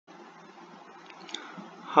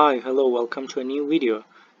Hi, hello, welcome to a new video.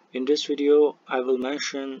 In this video, I will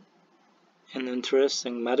mention an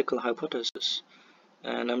interesting medical hypothesis.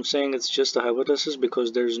 And I'm saying it's just a hypothesis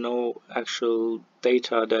because there's no actual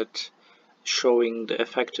data that showing the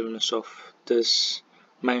effectiveness of this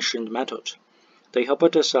mentioned method. They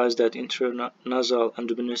hypothesize that intranasal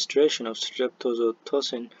administration of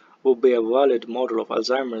streptozotocin will be a valid model of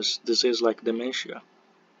Alzheimer's disease like dementia.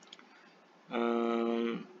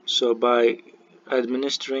 So by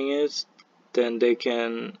administering it, then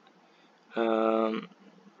um,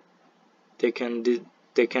 they can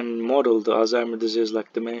they can model the Alzheimer's disease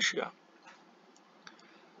like dementia.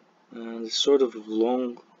 And it's sort of a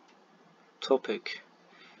long topic.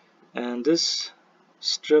 And this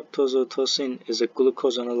streptozotocin is a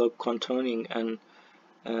glucose analog containing an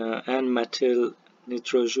N-methyl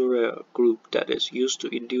nitrosurea group that is used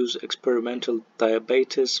to induce experimental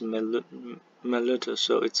diabetes mellitus.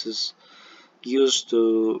 So it is used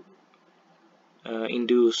to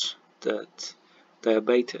induce that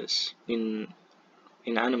diabetes in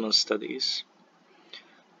animal studies.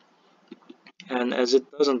 And as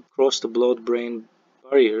it doesn't cross the blood-brain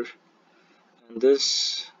barrier, and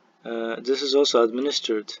this is also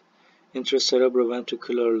administered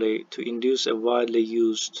intracerebroventricularly to induce a widely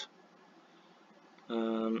used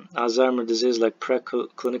Alzheimer's disease like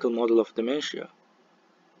preclinical model of dementia.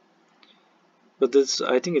 But this,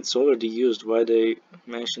 I think it's already used. Why they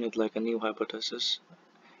mention it like a new hypothesis?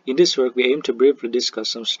 In this work, we aim to briefly discuss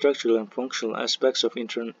some structural and functional aspects of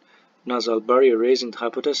intranasal barrier, raising the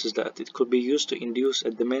hypothesis that it could be used to induce a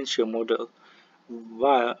dementia model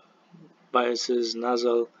via its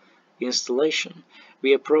nasal installation.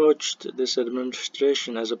 We approached this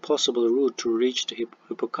administration as a possible route to reach the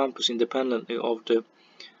hippocampus independently of the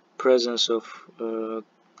presence of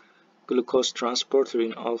glucose transporter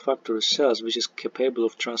in olfactory cells, which is capable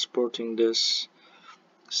of transporting this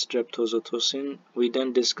streptozotocin. We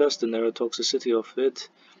then discussed the neurotoxicity of it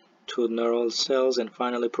to neural cells and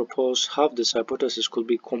finally proposed how this hypothesis could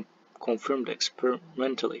be confirmed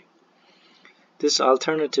experimentally. This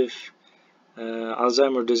alternative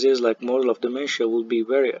Alzheimer's disease-like model of dementia would be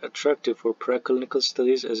very attractive for preclinical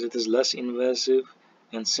studies as it is less invasive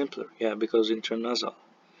and simpler, because intranasal,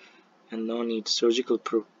 and no need surgical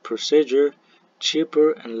procedure,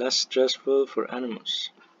 cheaper and less stressful for animals.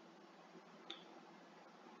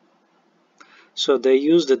 So they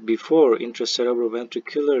used it before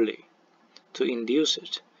intracerebroventricularly to induce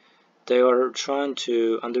it. They are trying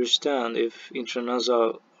to understand if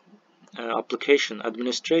intranasal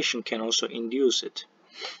administration can also induce it,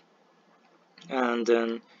 and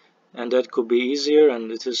that could be easier,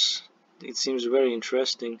 and it seems very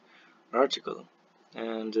interesting article,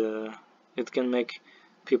 and it can make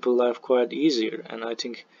people life quite easier, and I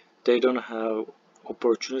think they don't have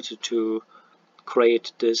opportunity to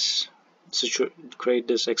create this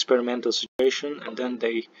experimental situation and then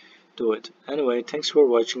they do it. Anyway, thanks for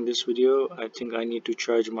watching this video. I think I need to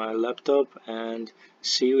charge my laptop, and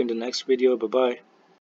see you in the next video. Bye bye.